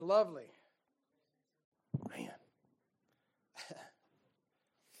lovely. Man.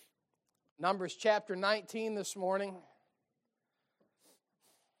 Numbers chapter 19 this morning.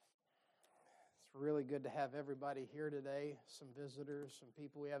 It's really good to have everybody here today. Some visitors, some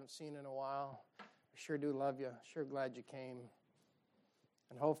people we haven't seen in a while. We sure do love you. Sure glad you came.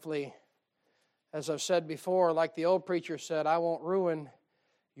 And hopefully, as I've said before, like the old preacher said, I won't ruin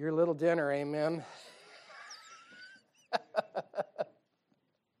your little dinner. Amen.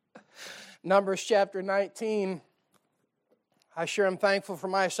 Numbers chapter 19. I sure am thankful for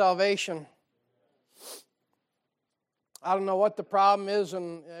my salvation. I don't know what the problem is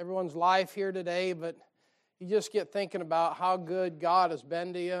in everyone's life here today, but you just get thinking about how good God has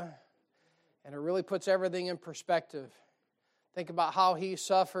been to you, and it really puts everything in perspective. Think about how He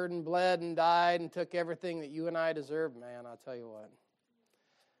suffered and bled and died and took everything that you and I deserve. Man, I'll tell you what,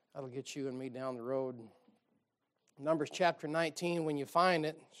 that'll get you and me down the road. Numbers chapter 19, when you find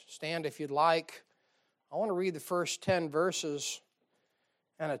it, stand if you'd like. I want to read the first 10 verses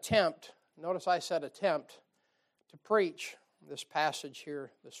and attempt, notice I said attempt, to preach this passage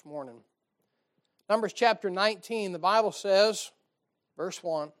here this morning. Numbers chapter 19, the Bible says, verse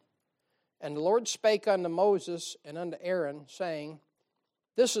 1, "And the Lord spake unto Moses and unto Aaron, saying,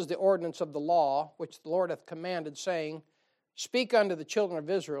 This is the ordinance of the law, which the Lord hath commanded, saying, Speak unto the children of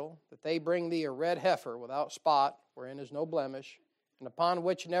Israel, that they bring thee a red heifer without spot, wherein is no blemish, and upon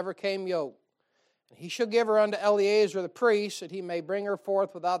which never came yoke. And he shall give her unto Eleazar the priest, that he may bring her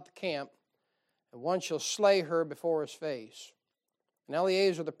forth without the camp, and one shall slay her before his face. And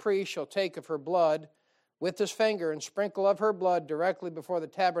Eleazar the priest shall take of her blood with his finger, and sprinkle of her blood directly before the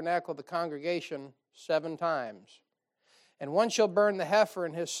tabernacle of the congregation 7 times. And one shall burn the heifer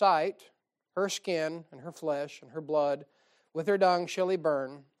in his sight, her skin and her flesh and her blood, with her dung shall he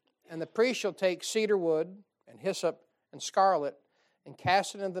burn. And the priest shall take cedar wood and hyssop and scarlet, and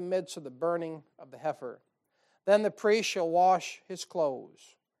cast it into the midst of the burning of the heifer. Then the priest shall wash his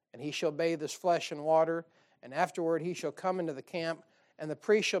clothes, and he shall bathe his flesh in water, and afterward he shall come into the camp, and the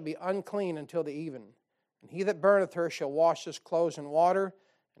priest shall be unclean until the even. And he that burneth her shall wash his clothes in water,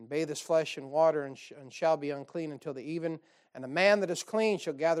 and bathe his flesh in water, and shall be unclean until the even. And the man that is clean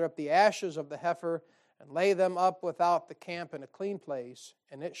shall gather up the ashes of the heifer, and lay them up without the camp in a clean place,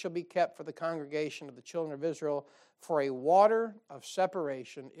 and it shall be kept for the congregation of the children of Israel for a water of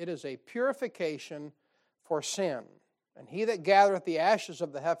separation. It is a purification for sin. And he that gathereth the ashes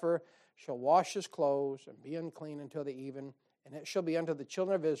of the heifer shall wash his clothes, and be unclean until the even. And it shall be unto the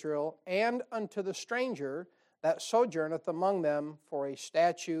children of Israel, and unto the stranger that sojourneth among them, for a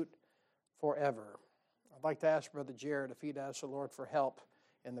statute forever." I'd like to ask Brother Jared if he'd ask the Lord for help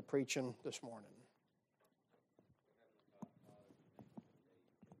in the preaching this morning.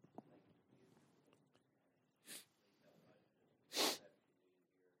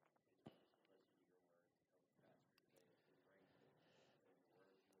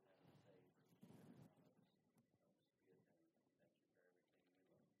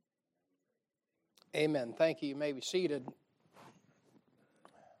 Amen. Thank you. You may be seated.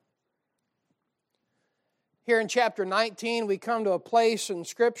 Here in chapter 19, we come to a place in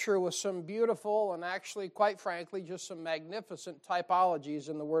Scripture with some beautiful and actually, quite frankly, just some magnificent typologies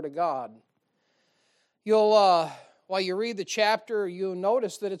in the Word of God. You'll, while you read the chapter, you'll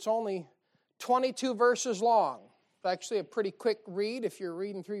notice that it's only 22 verses long. It's actually a pretty quick read if you're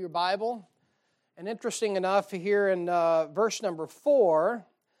reading through your Bible. And interesting enough, here in verse number 4,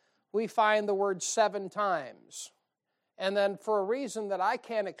 we find the word 7 times. And then for a reason that I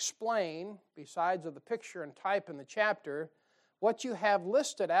can't explain, besides of the picture and type in the chapter, what you have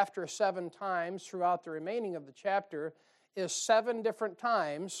listed after 7 times throughout the remaining of the chapter is 7 different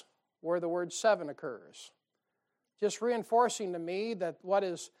times where the word 7 occurs. Just reinforcing to me that what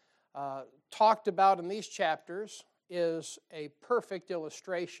is talked about in these chapters is a perfect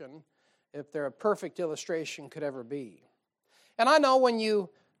illustration, if there a perfect illustration could ever be. And I know when you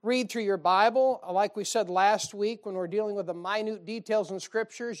read through your Bible, like we said last week when we're dealing with the minute details in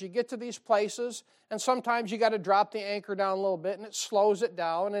Scriptures, you get to these places, and sometimes you got to drop the anchor down a little bit, and it slows it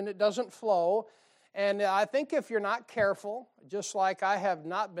down, and it doesn't flow. And I think if you're not careful, just like I have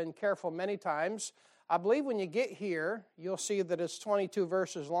not been careful many times, I believe when you get here, you'll see that it's 22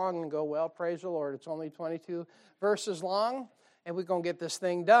 verses long and go, well, praise the Lord, it's only 22 verses long, and we're going to get this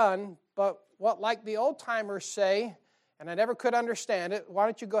thing done. But what, like the old-timers say, and I never could understand it, why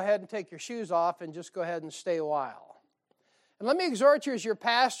don't you go ahead and take your shoes off and just go ahead and stay a while? And let me exhort you as your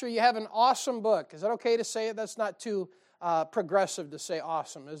pastor, you have an awesome book. Is that okay to say it? That's not too progressive to say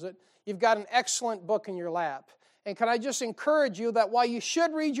awesome, is it? You've got an excellent book in your lap. And can I just encourage you that while you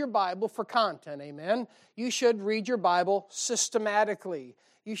should read your Bible for content, amen, you should read your Bible systematically.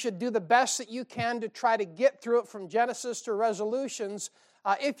 You should do the best that you can to try to get through it from Genesis to Resolutions,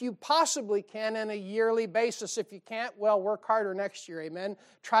 if you possibly can, on a yearly basis. If you can't, well, work harder next year, amen.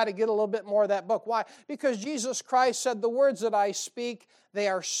 Try to get a little bit more of that book. Why? Because Jesus Christ said, the words that I speak, they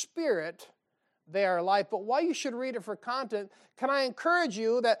are spirit, they are life. But why you should read it for content, can I encourage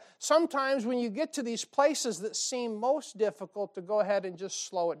you that sometimes when you get to these places that seem most difficult, to go ahead and just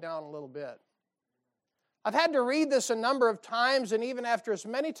slow it down a little bit. I've had to read this a number of times, and even after as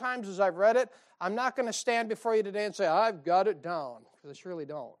many times as I've read it, I'm not going to stand before you today and say, I've got it down, because I surely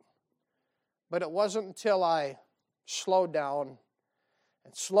don't. But it wasn't until I slowed down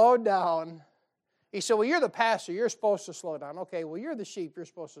and slowed down. He said, well, you're the pastor, you're supposed to slow down. Okay, well, you're the sheep, you're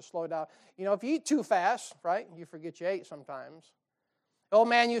supposed to slow down. You know, if you eat too fast, right, you forget you ate sometimes. The old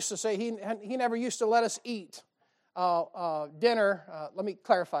man used to say he never used to let us eat dinner. Let me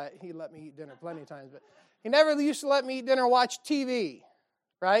clarify it. He let me eat dinner plenty of times, but he never used to let me eat dinner, watch TV,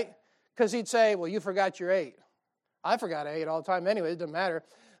 right? Because he'd say, well, you forgot you ate. I forgot I ate all the time anyway, it doesn't matter.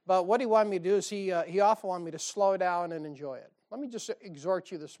 But what he wanted me to do is he often wanted me to slow down and enjoy it. Let me just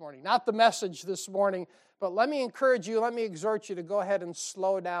exhort you this morning. Not the message this morning, but let me encourage you, let me exhort you to go ahead and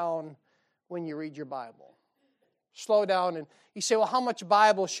slow down when you read your Bible. Slow down. And you say, well, how much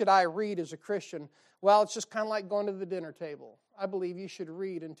Bible should I read as a Christian? Well, it's just kind of like going to the dinner table. I believe you should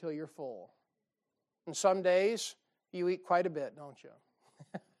read until you're full. And some days you eat quite a bit, don't you?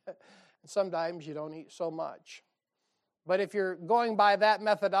 And sometimes you don't eat so much. But if you're going by that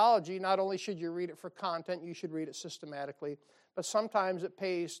methodology, not only should you read it for content, you should read it systematically. But sometimes it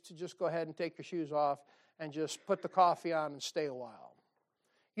pays to just go ahead and take your shoes off and just put the coffee on and stay a while.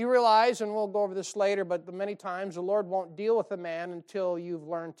 You realize, and we'll go over this later, but many times the Lord won't deal with a man until you've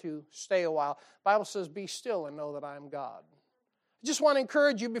learned to stay a while. The Bible says, be still and know that I am God. I just want to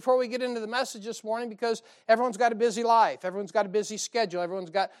encourage you before we get into the message this morning, because everyone's got a busy life. Everyone's got a busy schedule. Everyone's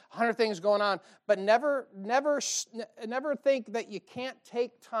got 100 things going on. But never think that you can't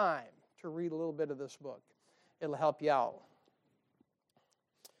take time to read a little bit of this book. It'll help you out.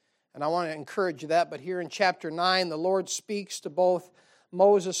 And I want to encourage you that. But here in chapter 9, the Lord speaks to both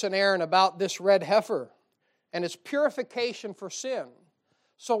Moses and Aaron about this red heifer and its purification for sin.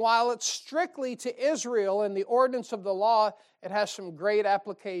 So while it's strictly to Israel in the ordinance of the law, it has some great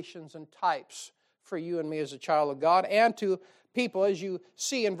applications and types for you and me as a child of God, and to people, as you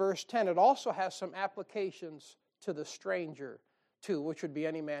see in verse 10. It also has some applications to the stranger, too, which would be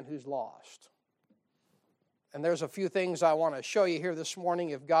any man who's lost. And there's a few things I want to show you here this morning,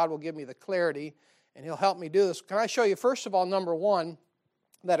 if God will give me the clarity, and He'll help me do this. Can I show you, first of all, number one,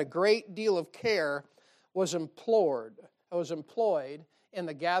 that a great deal of care was employed in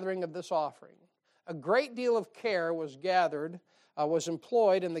the gathering of this offering. A great deal of care was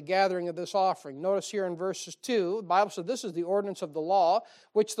employed in the gathering of this offering. Notice here in verses 2, the Bible said, this is the ordinance of the law,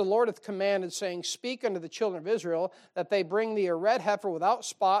 which the Lord hath commanded, saying, speak unto the children of Israel, that they bring thee a red heifer without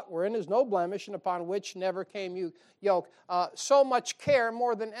spot, wherein is no blemish, and upon which never came yoke. So much care,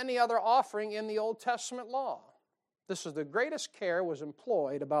 more than any other offering in the Old Testament law. This is the greatest care was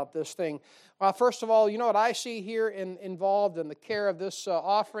employed about this thing. Well, first of all, you know what I see here involved in the care of this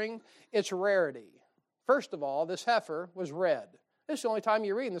offering? It's rarity. First of all, this heifer was red. This is the only time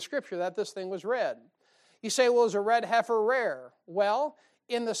you read in the Scripture that this thing was red. You say, well, is a red heifer rare? Well,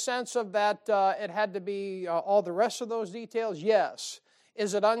 in the sense of that it had to be all the rest of those details, yes.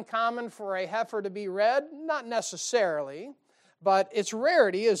 Is it uncommon for a heifer to be red? Not necessarily, but its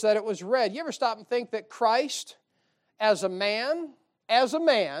rarity is that it was red. You ever stop and think that Christ, as a man,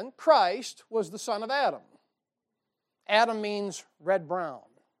 Christ was the son of Adam. Adam means red-brown,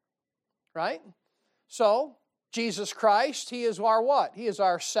 right? So, Jesus Christ, He is our what? He is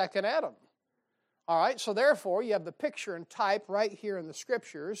our second Adam. All right, so therefore, you have the picture and type right here in the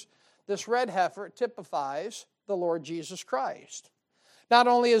Scriptures. This red heifer typifies the Lord Jesus Christ. Not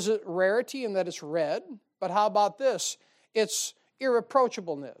only is it rarity in that it's red, but how about this? It's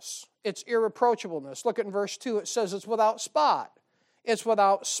irreproachableness. It's irreproachableness. Look at in verse 2. It says it's without spot. It's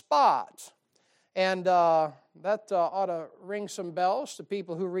without spot. And that ought to ring some bells to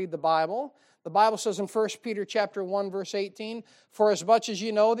people who read the Bible. The Bible says in 1 Peter chapter 1, verse 18, for as much as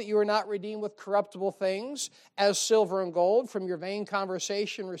you know that you are not redeemed with corruptible things, as silver and gold, from your vain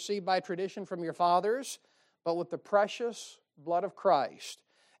conversation received by tradition from your fathers, but with the precious blood of Christ,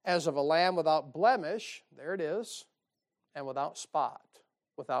 as of a lamb without blemish, there it is, and without spot.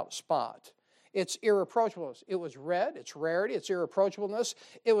 Without spot. It's irreproachableness. It was red, it's rarity, it's irreproachableness.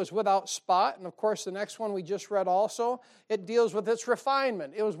 It was without spot. And of course, the next one we just read also, it deals with its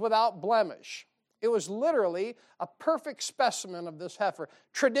refinement. It was without blemish. It was literally a perfect specimen of this heifer.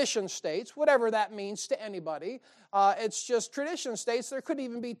 Tradition states, whatever that means to anybody, it's just tradition states there could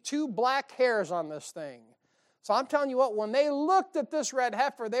even be 2 black hairs on this thing. So I'm telling you what, when they looked at this red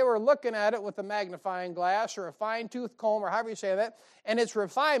heifer, they were looking at it with a magnifying glass or a fine-tooth comb or however you say that, and its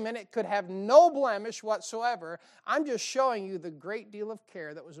refinement, it could have no blemish whatsoever. I'm just showing you the great deal of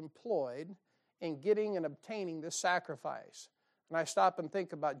care that was employed in getting and obtaining this sacrifice. And I stop and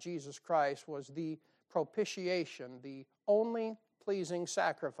think about Jesus Christ was the propitiation, the only pleasing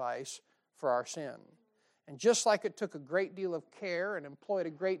sacrifice for our sin. And just like it took a great deal of care and employed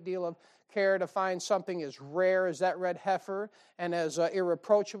a great deal of care to find something as rare as that red heifer and as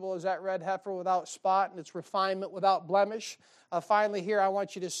irreproachable as that red heifer without spot and its refinement without blemish, finally here I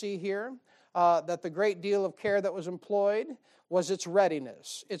want you to see here that the great deal of care that was employed was its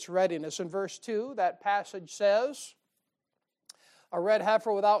readiness. Its readiness. In verse 2, that passage says, a red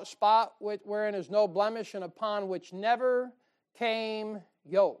heifer without spot, wherein is no blemish, and upon which never came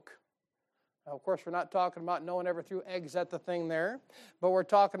yoke. Now, of course, we're not talking about no one ever threw eggs at the thing there, but we're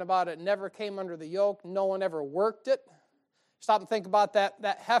talking about it never came under the yoke. No one ever worked it. Stop and think about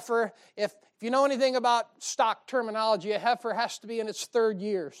that heifer. If you know anything about stock terminology, a heifer has to be in its 3rd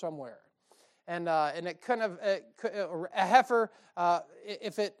year somewhere. And it kind of, a heifer,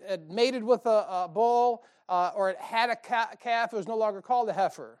 if it had mated with a bull or it had a calf, it was no longer called a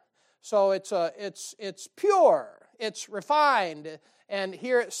heifer. So it's pure, it's refined. And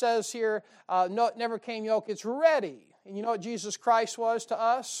here it says here, no, it never came yoke, it's ready. And you know what Jesus Christ was to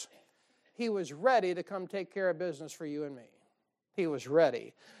us? He was ready to come take care of business for you and me. He was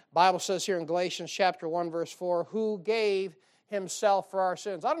ready. The Bible says here in Galatians chapter 1, verse 4, who gave himself for our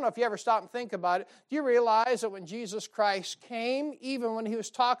sins. I don't know if you ever stop and think about it. Do you realize that when Jesus Christ came, even when he was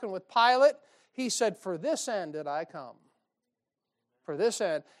talking with Pilate, he said, for this end did I come. For this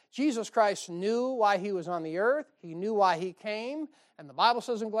end. Jesus Christ knew why he was on the earth. He knew why he came. And the Bible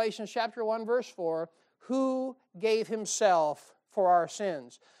says in Galatians chapter 1, verse 4, who gave himself for our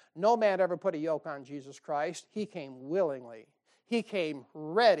sins. No man ever put a yoke on Jesus Christ. He came willingly. He came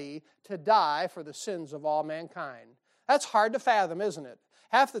ready to die for the sins of all mankind. That's hard to fathom, isn't it?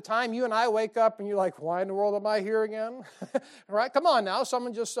 Half the time you and I wake up and you're like, why in the world am I here again? Right? Come on now.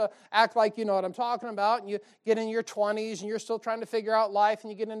 Someone just act like you know what I'm talking about. And you get in your 20s and you're still trying to figure out life.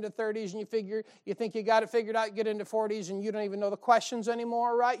 And you get into 30s and you think you got it figured out. You get into 40s and you don't even know the questions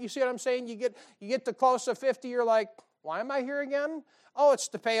anymore, right? You see what I'm saying? You get to close to 50, you're like, why am I here again? Oh, it's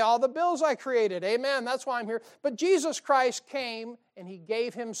to pay all the bills I created. Amen. That's why I'm here. But Jesus Christ came and he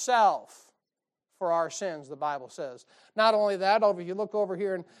gave himself for our sins, the Bible says. Not only that, if you look over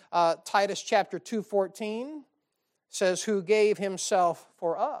here in Titus chapter 2:14, says, who gave himself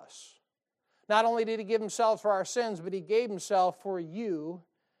for us. Not only did he give himself for our sins, but he gave himself for you,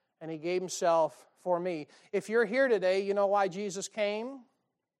 and he gave himself for me. If you're here today, you know why Jesus came?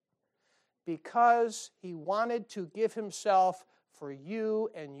 Because he wanted to give himself for you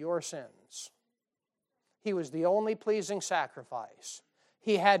and your sins. He was the only pleasing sacrifice.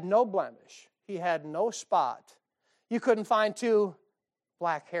 He had no blemish. He had no spot. You couldn't find 2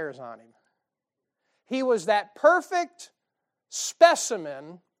 black hairs on him. He was that perfect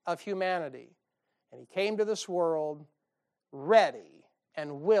specimen of humanity. And he came to this world ready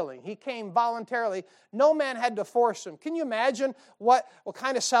and willing. He came voluntarily. No man had to force him. Can you imagine what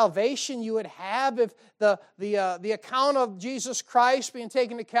kind of salvation you would have if the account of Jesus Christ being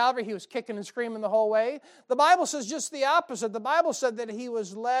taken to Calvary, he was kicking and screaming the whole way? The Bible says just the opposite. The Bible said that he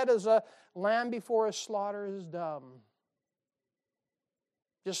was led as a lamb before his slaughter is dumb.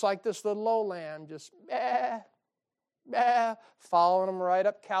 Just like this little old lamb, just following him right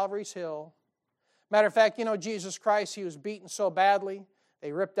up Calvary's hill. Matter of fact, you know, Jesus Christ, he was beaten so badly.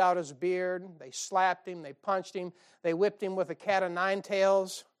 They ripped out his beard. They slapped him. They punched him. They whipped him with a cat of 9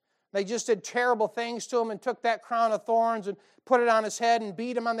 tails. They just did terrible things to him and took that crown of thorns and put it on his head and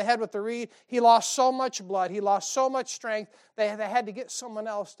beat him on the head with the reed. He lost so much blood. He lost so much strength. They had to get someone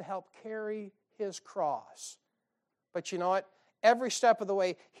else to help carry his cross. But you know what? Every step of the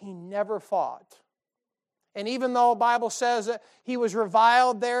way, he never fought. And even though the Bible says that he was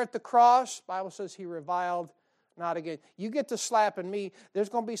reviled there at the cross, the Bible says he reviled not again. You get to slapping me, there's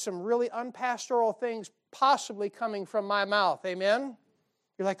going to be some really unpastoral things possibly coming from my mouth. Amen?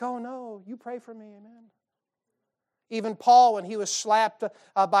 You're like, oh no, you pray for me. Amen. Even Paul, when he was slapped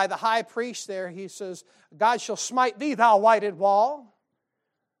by the high priest there, he says, God shall smite thee, thou whited wall.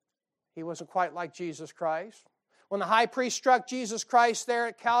 He wasn't quite like Jesus Christ. When the high priest struck Jesus Christ there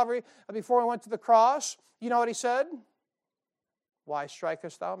at Calvary before he went to the cross, you know what he said? Why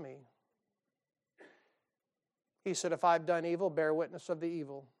strikest thou me? He said, if I've done evil, bear witness of the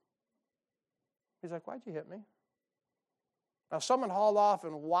evil. He's like, why'd you hit me? Now, if someone hauled off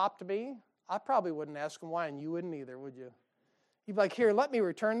and whopped me, I probably wouldn't ask him why, and you wouldn't either, would you? You'd be like, here, let me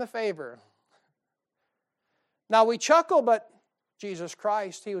return the favor. Now, we chuckle, but Jesus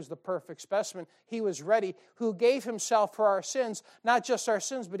Christ, He was the perfect specimen. He was ready, who gave Himself for our sins, not just our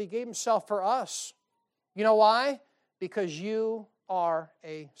sins, but He gave Himself for us. You know why? Because you are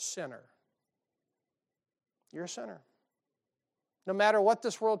a sinner. You're a sinner. No matter what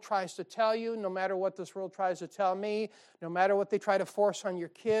this world tries to tell you, no matter what this world tries to tell me, no matter what they try to force on your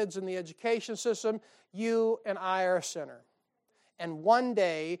kids in the education system, you and I are a sinner. And one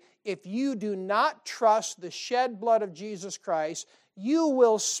day, if you do not trust the shed blood of Jesus Christ, you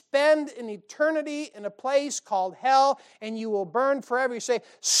will spend an eternity in a place called hell, and you will burn forever. You say,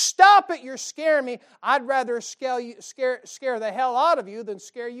 stop it, you're scaring me. I'd rather scare the hell out of you than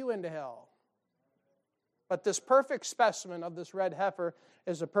scare you into hell. But this perfect specimen of this red heifer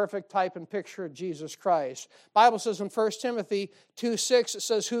is a perfect type and picture of Jesus Christ. The Bible says in 1 Timothy 2:6, it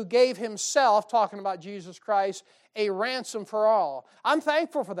says, who gave Himself, talking about Jesus Christ, a ransom for all. I'm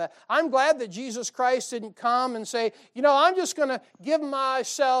thankful for that. I'm glad that Jesus Christ didn't come and say, I'm just going to give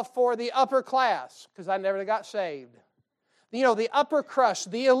myself for the upper class, because I never got saved. The upper crust,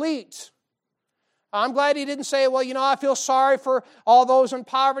 the elite. I'm glad He didn't say, well, I feel sorry for all those in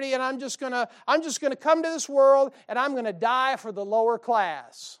poverty, and I'm just going to come to this world, and I'm going to die for the lower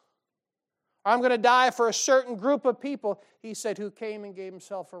class. Or I'm going to die for a certain group of people. He said, who came and gave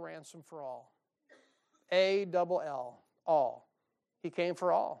Himself a ransom for all. A-double-L, all. He came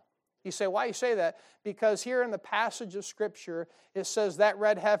for all. You say, why you say that? Because here in the passage of Scripture, it says that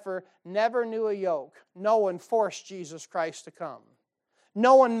red heifer never knew a yoke. No one forced Jesus Christ to come.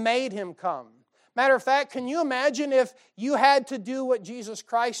 No one made Him come. Matter of fact, can you imagine if you had to do what Jesus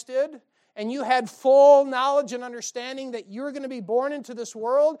Christ did, and you had full knowledge and understanding that you're going to be born into this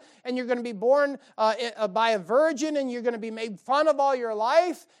world, and you're going to be born by a virgin, and you're going to be made fun of all your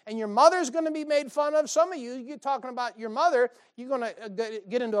life, and your mother's going to be made fun of. Some of you're talking about your mother, you're going to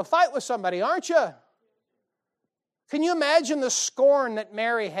get into a fight with somebody, aren't you? Can you imagine the scorn that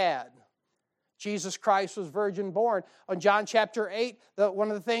Mary had? Jesus Christ was virgin born. On John chapter 8, one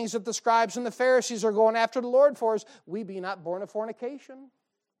of the things that the scribes and the Pharisees are going after the Lord for is, we be not born of fornication.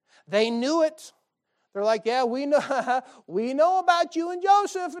 They knew it. They're like, yeah, we know about you and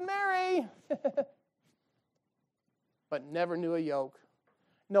Joseph and Mary. But never knew a yoke.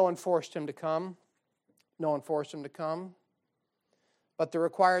 No one forced Him to come. No one forced Him to come. But the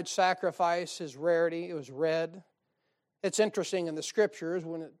required sacrifice, His rarity, it was red. It's interesting in the Scriptures,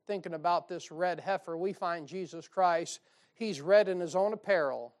 when thinking about this red heifer, we find Jesus Christ, He's red in His own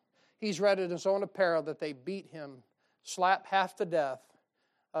apparel. He's red in His own apparel that they beat Him, slapped half to death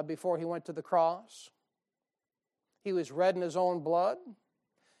before He went to the cross. He was red in His own blood.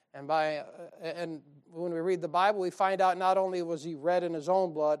 And when we read the Bible, we find out not only was He red in His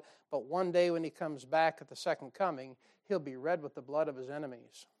own blood, but one day when He comes back at the second coming, He'll be red with the blood of His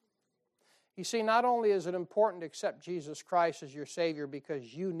enemies. You see, not only is it important to accept Jesus Christ as your Savior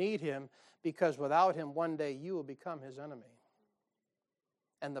because you need Him, because without Him, one day you will become His enemy.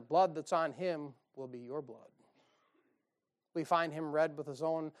 And the blood that's on Him will be your blood. We find Him red with His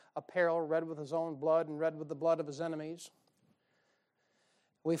own apparel, red with His own blood, and red with the blood of His enemies.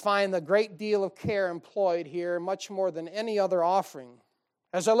 We find a great deal of care employed here, much more than any other offering.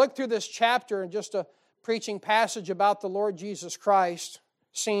 As I look through this chapter and just a preaching passage about the Lord Jesus Christ,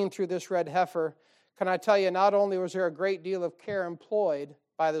 seen through this red heifer, can I tell you, not only was there a great deal of care employed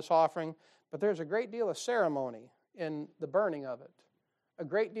by this offering, but there's a great deal of ceremony in the burning of it. A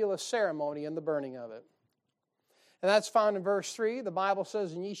great deal of ceremony in the burning of it. And that's found in verse 3. The Bible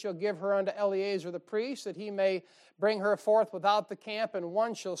says, and ye shall give her unto Eleazar the priest, that he may bring her forth without the camp, and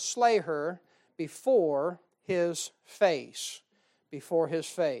one shall slay her before his face. Before his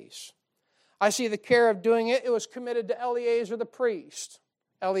face. I see the care of doing it. It was committed to Eleazar the priest.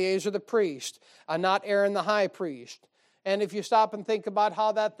 Eleazar the priest, not Aaron the high priest. And if you stop and think about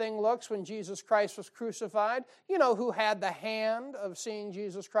how that thing looks when Jesus Christ was crucified, you know who had the hand of seeing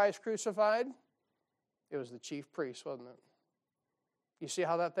Jesus Christ crucified? It was the chief priest, wasn't it? You see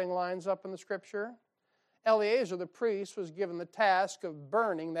how that thing lines up in the Scripture? Eleazar the priest was given the task of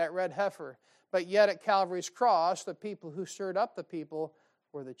burning that red heifer. But yet at Calvary's cross, the people who stirred up the people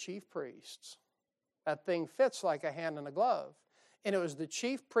were the chief priests. That thing fits like a hand in a glove. And it was the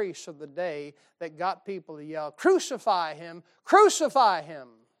chief priests of the day that got people to yell, crucify Him, crucify Him.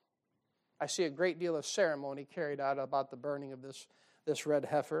 I see a great deal of ceremony carried out about the burning of this red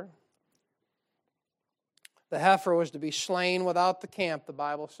heifer. The heifer was to be slain without the camp, the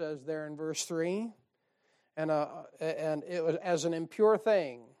Bible says there in verse 3. And it was as an impure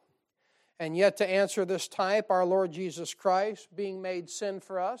thing. And yet to answer this type, our Lord Jesus Christ, being made sin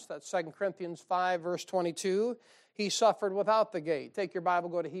for us, that's 2 Corinthians 5, verse 22, He suffered without the gate. Take your Bible,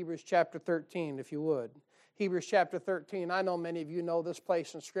 go to Hebrews chapter 13, if you would. Hebrews chapter 13. I know many of you know this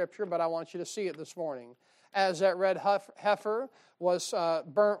place in Scripture, but I want you to see it this morning. As that red heifer was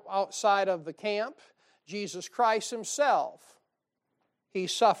burnt outside of the camp, Jesus Christ Himself, He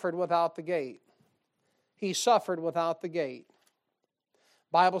suffered without the gate. He suffered without the gate.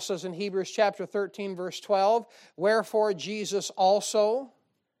 Bible says in Hebrews chapter 13, verse 12, wherefore Jesus also,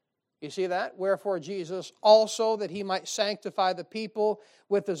 you see that? Wherefore Jesus also, that He might sanctify the people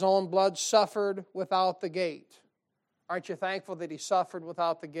with His own blood, suffered without the gate. Aren't you thankful that He suffered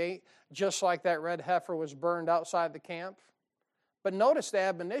without the gate, just like that red heifer was burned outside the camp? But notice the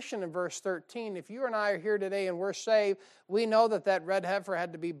admonition in verse 13. If you and I are here today and we're saved, we know that that red heifer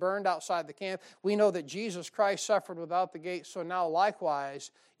had to be burned outside the camp. We know that Jesus Christ suffered without the gate. So now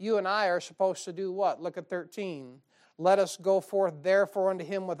likewise, you and I are supposed to do what? Look at 13. Let us go forth therefore unto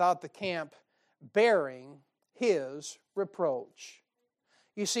Him without the camp, bearing His reproach.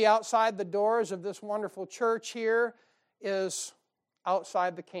 You see, outside the doors of this wonderful church here is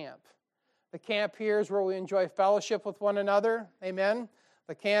outside the camp. The camp here is where we enjoy fellowship with one another. Amen.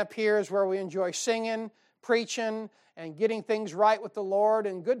 The camp here is where we enjoy singing, preaching, and getting things right with the Lord,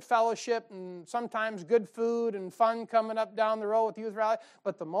 and good fellowship, and sometimes good food and fun coming up down the road with Youth Rally.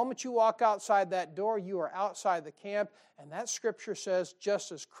 But the moment you walk outside that door, you are outside the camp. And that Scripture says,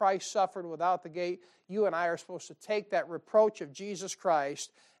 just as Christ suffered without the gate, you and I are supposed to take that reproach of Jesus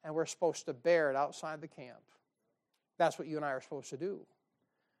Christ, and we're supposed to bear it outside the camp. That's what you and I are supposed to do.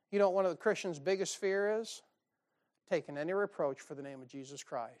 You know what one of the Christian's biggest fear is? Taking any reproach for the name of Jesus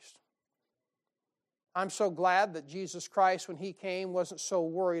Christ. I'm so glad that Jesus Christ, when He came, wasn't so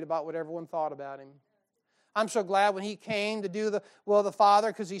worried about what everyone thought about Him. I'm so glad when He came to do the will of the Father,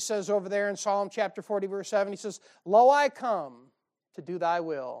 because He says over there in Psalm chapter 40, verse 7, He says, Lo, I come to do Thy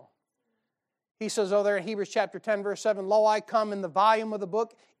will. He says over there in Hebrews chapter 10, verse 7, Lo, I come in the volume of the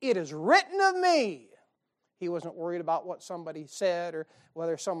book, it is written of me. He wasn't worried about what somebody said or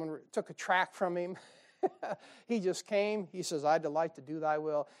whether someone took a tract from Him. He just came. He says, I delight to do Thy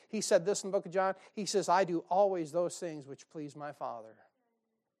will. He said this in the book of John. He says, I do always those things which please my Father.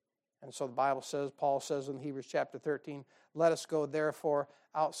 And so the Bible says, Paul says in Hebrews chapter 13, let us go therefore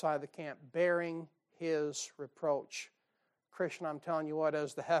outside the camp, bearing His reproach. Christian, I'm telling you what,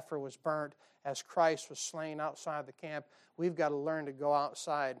 as the heifer was burnt, as Christ was slain outside the camp, we've got to learn to go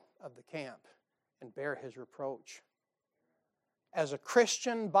outside of the camp and bear His reproach. As a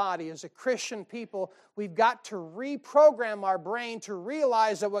Christian body, as a Christian people, we've got to reprogram our brain to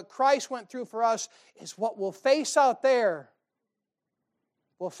realize that what Christ went through for us is what we'll face out there.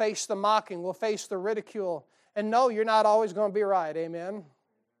 We'll face the mocking, we'll face the ridicule. And no, you're not always going to be right, amen?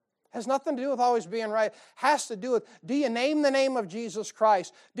 Has nothing to do with always being right. Has to do with, do you name the name of Jesus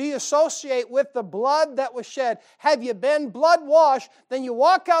Christ? Do you associate with the blood that was shed? Have you been blood washed? Then you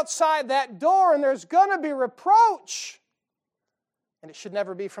walk outside that door and there's going to be reproach. And it should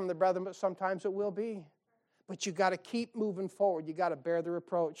never be from the brethren, but sometimes it will be. But you've got to keep moving forward. You've got to bear the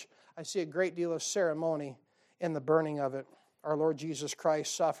reproach. I see a great deal of ceremony in the burning of it. Our Lord Jesus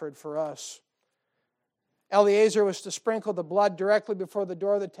Christ suffered for us. Eleazar was to sprinkle the blood directly before the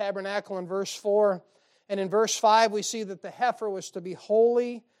door of the tabernacle in verse 4. And in verse 5, we see that the heifer was to be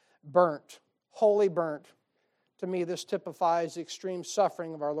wholly burnt. Wholly burnt. To me, this typifies the extreme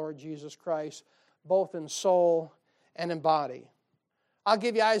suffering of our Lord Jesus Christ, both in soul and in body. I'll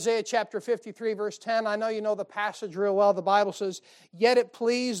give you Isaiah chapter 53, verse 10. I know you know the passage real well. The Bible says, Yet it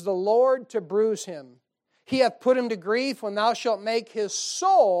pleased the Lord to bruise him. He hath put him to grief when thou shalt make his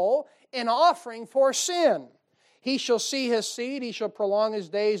soul an offering for sin. He shall see his seed, he shall prolong his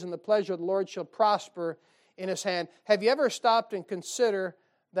days, and the pleasure of the Lord shall prosper in his hand. Have you ever stopped and considered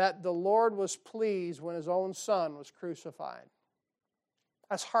that the Lord was pleased when His own Son was crucified?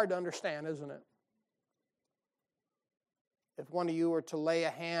 That's hard to understand, isn't it? If one of you were to lay a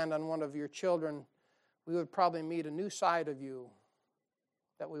hand on one of your children, we would probably meet a new side of you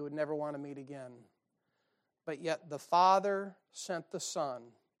that we would never want to meet again. But yet the Father sent the Son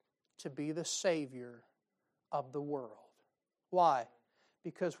to be the Savior of the world. Why?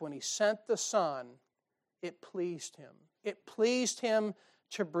 Because when He sent the Son, it pleased Him. It pleased Him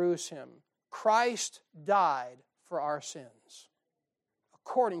to bruise Him. Christ died for our sins,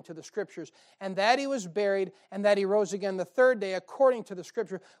 according to the Scriptures, and that He was buried, and that He rose again the third day, according to the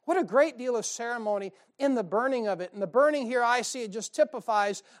Scripture. What a great deal of ceremony in the burning of it. And the burning here, I see, it just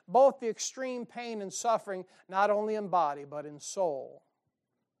typifies both the extreme pain and suffering, not only in body, but in soul.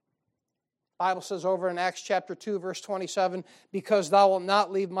 Bible says over in Acts chapter 2, verse 27, because thou wilt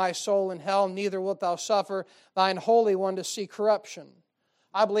not leave my soul in hell, neither wilt thou suffer thine Holy One to see corruption.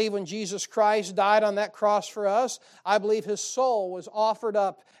 I believe when Jesus Christ died on that cross for us, I believe His soul was offered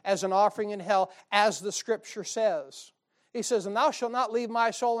up as an offering in hell, as the Scripture says. He says, and thou shalt not leave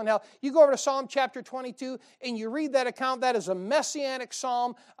my soul in hell. You go over to Psalm chapter 22 and you read that account. That is a messianic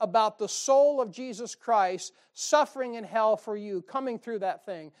psalm about the soul of Jesus Christ suffering in hell for you, coming through that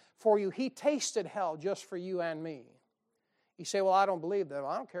thing for you. He tasted hell just for you and me. You say, well, I don't believe that.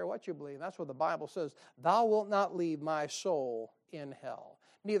 Well, I don't care what you believe. That's what the Bible says. Thou wilt not leave my soul in hell,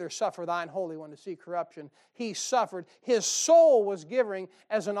 neither suffer thine Holy One to see corruption. He suffered. His soul was given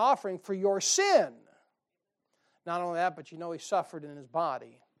as an offering for your sin. Not only that, but you know He suffered in His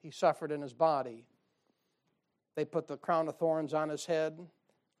body. He suffered in His body. They put the crown of thorns on His head.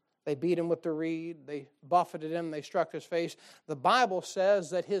 They beat Him with the reed. They buffeted Him. They struck His face. The Bible says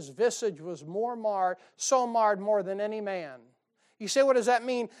that His visage was so marred more than any man. You say, what does that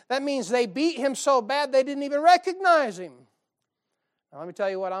mean? That means they beat Him so bad they didn't even recognize Him. Now, let me tell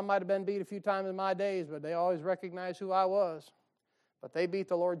you what, I might have been beat a few times in my days, but they always recognized who I was. But they beat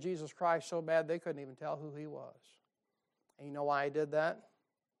the Lord Jesus Christ so bad they couldn't even tell who He was. And you know why He did that?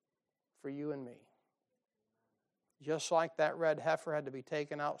 For you and me. Just like that red heifer had to be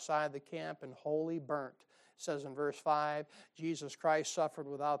taken outside the camp and wholly burnt. It says in verse 5, Jesus Christ suffered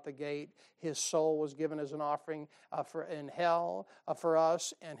without the gate. His soul was given as an offering in hell for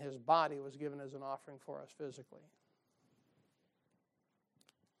us, and His body was given as an offering for us physically.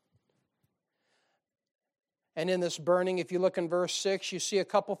 And in this burning, if you look in verse 6, you see a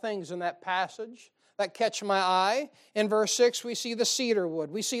couple things in that passage that catch my eye. In verse 6, we see the cedar wood.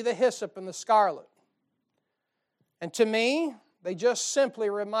 We see the hyssop and the scarlet. And to me, they just simply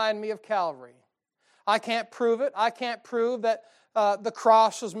remind me of Calvary. I can't prove it. I can't prove that the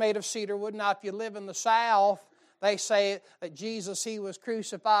cross was made of cedar wood. Now, if you live in the South, they say that Jesus, He was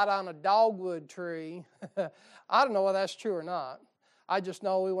crucified on a dogwood tree. I don't know whether that's true or not. I just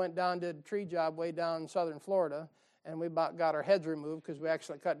know we went down and did a tree job way down in southern Florida, and we about got our heads removed because we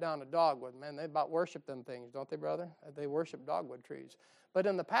actually cut down a dogwood. Man, they about worship them things, don't they, brother? They worship dogwood trees. But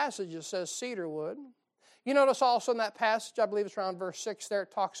in the passage, it says cedar wood. You notice also in that passage, I believe it's around verse 6 there,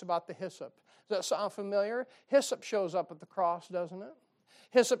 it talks about the hyssop. Does that sound familiar? Hyssop shows up at the cross, doesn't it?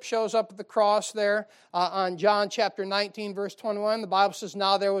 Hyssop shows up at the cross there on John chapter 19, verse 21. The Bible says,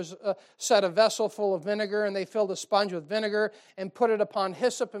 now there was set a vessel full of vinegar, and they filled a sponge with vinegar and put it upon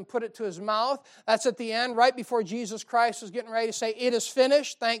hyssop and put it to His mouth. That's at the end, right before Jesus Christ was getting ready to say, it is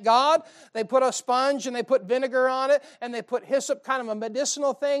finished, thank God. They put a sponge and they put vinegar on it, and they put hyssop, kind of a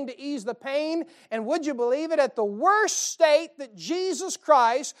medicinal thing to ease the pain. And would you believe it? At the worst state that Jesus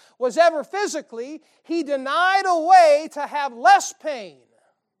Christ was ever physically, He denied a way to have less pain.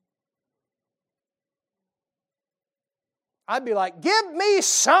 I'd be like, give me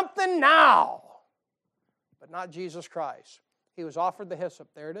something now. But not Jesus Christ. He was offered the hyssop.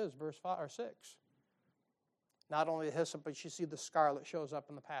 There it is, verse 5 or 6. Not only the hyssop, but you see the scarlet shows up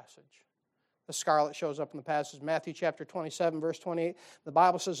in the passage. The scarlet shows up in the passage. Matthew chapter 27, verse 28. The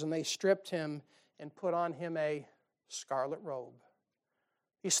Bible says, and they stripped Him and put on Him a scarlet robe.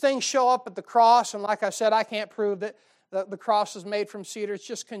 These things show up at the cross, and like I said, I can't prove that the cross is made from cedar. It's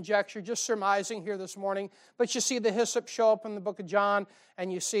just conjecture, just surmising here this morning. But you see the hyssop show up in the book of John,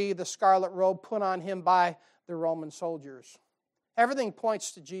 and you see the scarlet robe put on Him by the Roman soldiers. Everything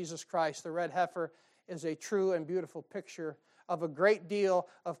points to Jesus Christ. The red heifer is a true and beautiful picture of a great deal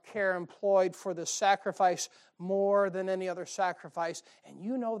of care employed for this sacrifice more than any other sacrifice. And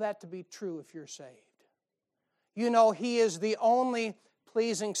you know that to be true if you're saved. You know He is the only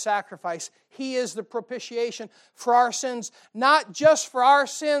pleasing sacrifice. He is the propitiation for our sins, not just for our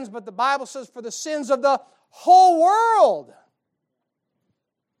sins, but the Bible says for the sins of the whole world.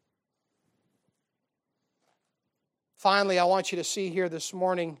 Finally, I want you to see here this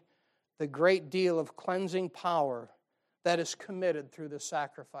morning the great deal of cleansing power that is committed through this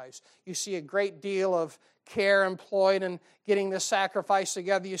sacrifice. You see a great deal of care employed in getting this sacrifice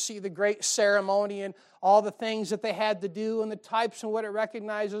together. You see the great ceremony and all the things that they had to do and the types and what it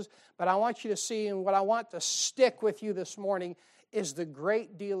recognizes. But I want you to see, and what I want to stick with you this morning is the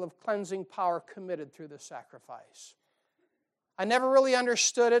great deal of cleansing power committed through this sacrifice. I never really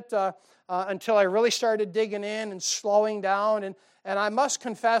understood it until I really started digging in and slowing down. And I must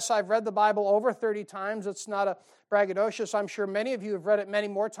confess, I've read the Bible over 30 times. It's not a braggadocious. I'm sure many of you have read it many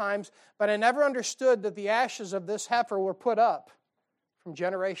more times. But I never understood that the ashes of this heifer were put up from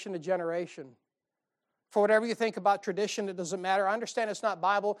generation to generation For whatever you think about tradition, it doesn't matter. I understand it's not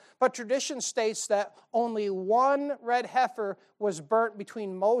Bible, but tradition states that only one red heifer was burnt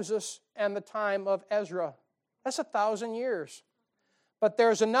between Moses and the time of Ezra. That's 1,000 years. But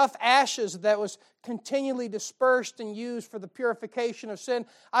there's enough ashes that was continually dispersed and used for the purification of sin.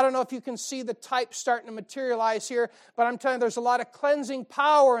 I don't know if you can see the type starting to materialize here, but I'm telling you, there's a lot of cleansing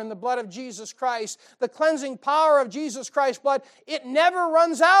power in the blood of Jesus Christ. The cleansing power of Jesus Christ's blood, it never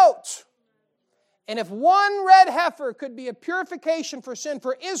runs out. And if one red heifer could be a purification for sin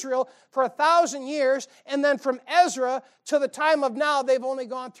for Israel for 1,000 years, and then from Ezra to the time of now, they've only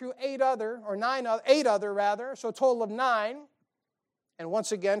gone through eight other, so a total of 9. And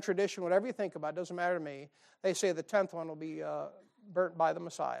once again, tradition, whatever you think about, doesn't matter to me. They say the 10th one will be burnt by the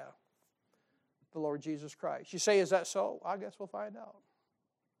Messiah, the Lord Jesus Christ. You say, is that so? I guess we'll find out.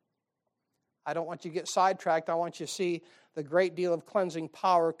 I don't want you to get sidetracked. I want you to see the great deal of cleansing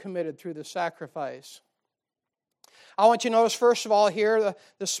power committed through the sacrifice. I want you to notice, first of all, here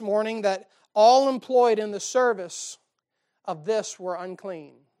this morning that all employed in the service of this were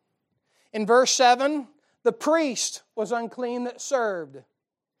unclean. In verse 7, the priest was unclean that served.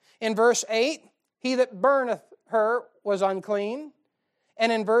 In verse 8, he that burneth her was unclean.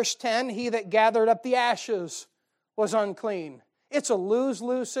 And in verse 10, he that gathered up the ashes was unclean. It's a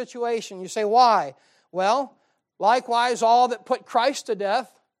lose-lose situation. You say, why? Well, likewise, all that put Christ to death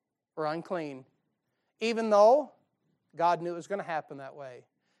were unclean, even though God knew it was going to happen that way.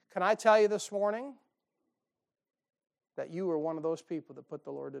 Can I tell you this morning that you were one of those people that put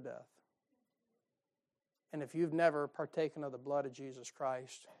the Lord to death? And if you've never partaken of the blood of Jesus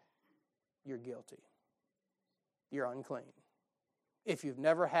Christ, you're guilty. You're unclean. If you've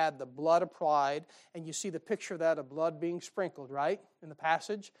never had the blood applied, and you see the picture of that, of blood being sprinkled, right, in the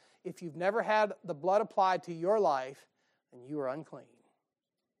passage. If you've never had the blood applied to your life, then you are unclean.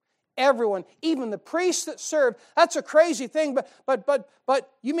 Everyone, even the priests that served, that's a crazy thing, but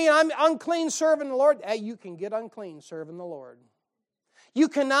you mean I'm unclean serving the Lord? Hey, you can get unclean serving the Lord. You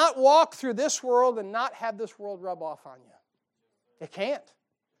cannot walk through this world and not have this world rub off on you. You can't.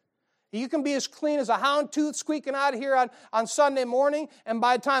 You can be as clean as a hound tooth squeaking out of here on Sunday morning, and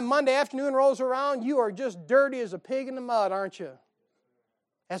by the time Monday afternoon rolls around, you are just dirty as a pig in the mud, aren't you?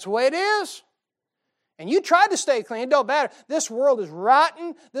 That's the way it is. And you tried to stay clean. It don't matter. This world is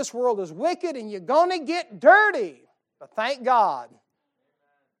rotten. This world is wicked, and you're going to get dirty. But thank God,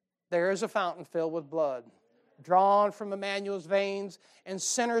 there is a fountain filled with blood, drawn from Emmanuel's veins, and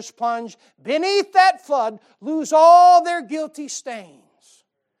sinners plunge beneath that flood, lose all their guilty stains.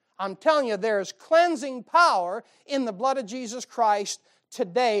 I'm telling you, there is cleansing power in the blood of Jesus Christ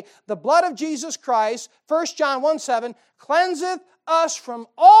today. The blood of Jesus Christ, 1 John 1:7, cleanseth us from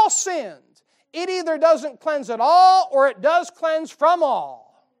all sins. It either doesn't cleanse at all, or it does cleanse from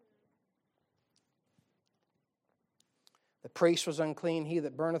all. The priest was unclean, he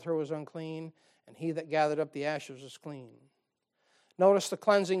that burneth her was unclean, and he that gathered up the ashes was clean. Notice the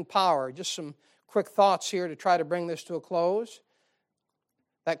cleansing power. Just some quick thoughts here to try to bring this to a close.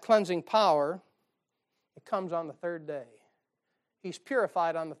 That cleansing power, it comes on the third day. He's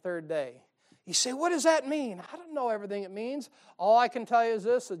purified on the third day. You say, what does that mean? I don't know everything it means. All I can tell you is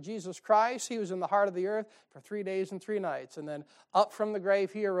this, that Jesus Christ, He was in the heart of the earth for 3 days and 3 nights. And then up from the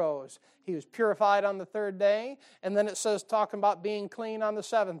grave He arose. He was purified on the third day. And then it says, talking about being clean on the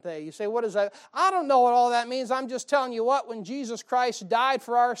 7th day. You say, what is that? I don't know what all that means. I'm just telling you what, when Jesus Christ died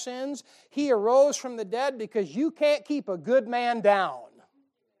for our sins, He arose from the dead because you can't keep a good man down.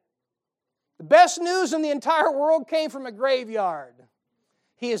 The best news in the entire world came from a graveyard.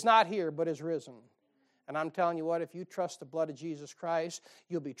 He is not here, but is risen. And I'm telling you what, if you trust the blood of Jesus Christ,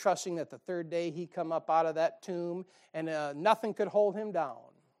 you'll be trusting that the third day He come up out of that tomb and nothing could hold Him down.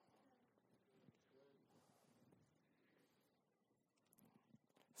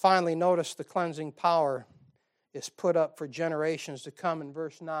 Finally, notice the cleansing power is put up for generations to come in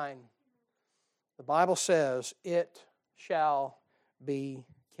verse 9. The Bible says, it shall be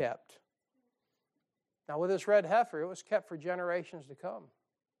kept. Now, with this red heifer, it was kept for generations to come.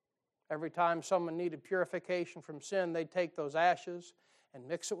 Every time someone needed purification from sin, they'd take those ashes and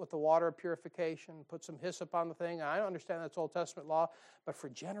mix it with the water of purification, put some hyssop on the thing. I understand that's Old Testament law, but for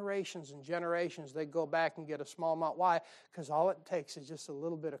generations and generations, they'd go back and get a small amount. Why? Because all it takes is just a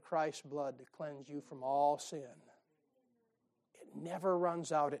little bit of Christ's blood to cleanse you from all sin. It never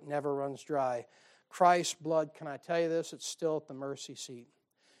runs out. It never runs dry. Christ's blood, can I tell you this? It's still at the mercy seat.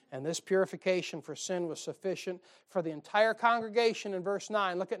 And this purification for sin was sufficient for the entire congregation in verse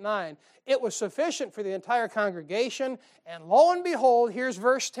 9. Look at 9. It was sufficient for the entire congregation. And lo and behold, here's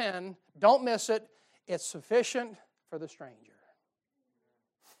verse 10. Don't miss it. It's sufficient for the stranger.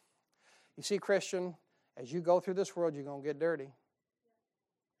 You see, Christian, As you go through this world, you're going to get dirty.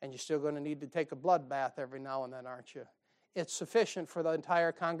 And you're still going to need to take a blood bath every now and then, aren't you? It's sufficient for the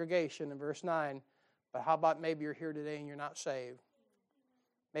entire congregation in verse 9. But how about maybe you're here today and you're not saved?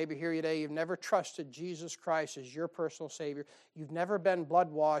 Maybe here today you've never trusted Jesus Christ as your personal Savior. You've never been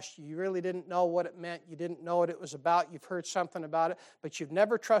blood washed. You really didn't know what it meant. You didn't know what it was about. You've heard something about it, but you've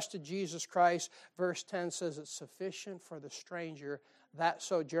never trusted Jesus Christ. Verse 10 says it's sufficient for the stranger that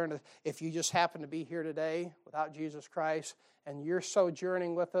sojourneth. If you just happen to be here today without Jesus Christ and you're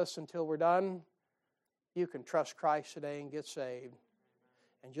sojourning with us until we're done, you can trust Christ today and get saved.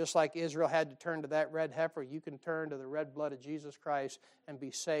 And just like Israel had to turn to that red heifer, you can turn to the red blood of Jesus Christ and be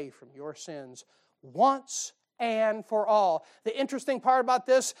saved from your sins once and for all. The interesting part about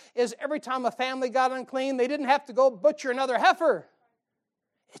this is every time a family got unclean, they didn't have to go butcher another heifer.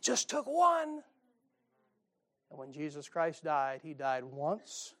 It just took one. And when Jesus Christ died, He died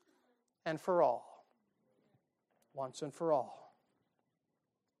once and for all. Once and for all.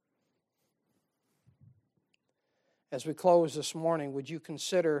 As we close this morning, would you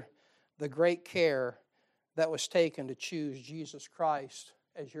consider the great care that was taken to choose Jesus Christ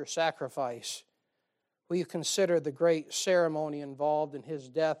as your sacrifice? Will you consider the great ceremony involved in His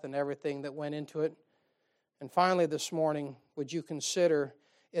death and everything that went into it? And finally this morning, would you consider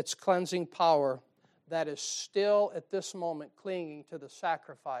its cleansing power that is still at this moment clinging to the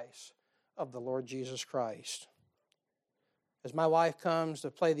sacrifice of the Lord Jesus Christ? As my wife comes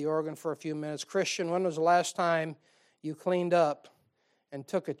to play the organ for a few minutes, Christian, when was the last time you cleaned up and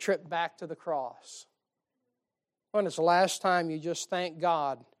took a trip back to the cross? When is the last time you just thanked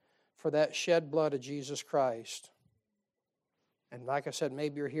God for that shed blood of Jesus Christ? And like I said,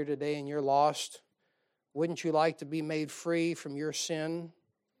 maybe you're here today and you're lost. Wouldn't you like to be made free from your sin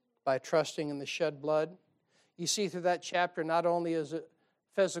by trusting in the shed blood? You see through that chapter, not only is it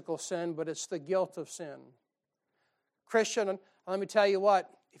physical sin, but it's the guilt of sin. Christian, let me tell you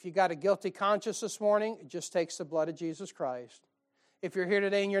what, if you got a guilty conscience this morning, it just takes the blood of Jesus Christ. If you're here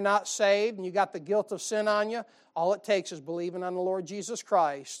today and you're not saved and you got the guilt of sin on you, all it takes is believing on the Lord Jesus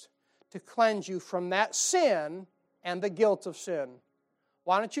Christ to cleanse you from that sin and the guilt of sin.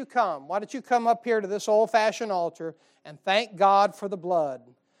 Why don't you come? Why don't you come up here to this old-fashioned altar and thank God for the blood.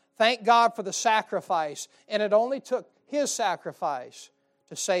 Thank God for the sacrifice. And it only took His sacrifice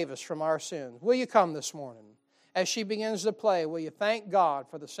to save us from our sins. Will you come this morning? As she begins to play, will you thank God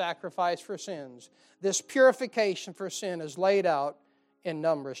for the sacrifice for sins? This purification for sin is laid out in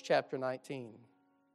Numbers chapter 19.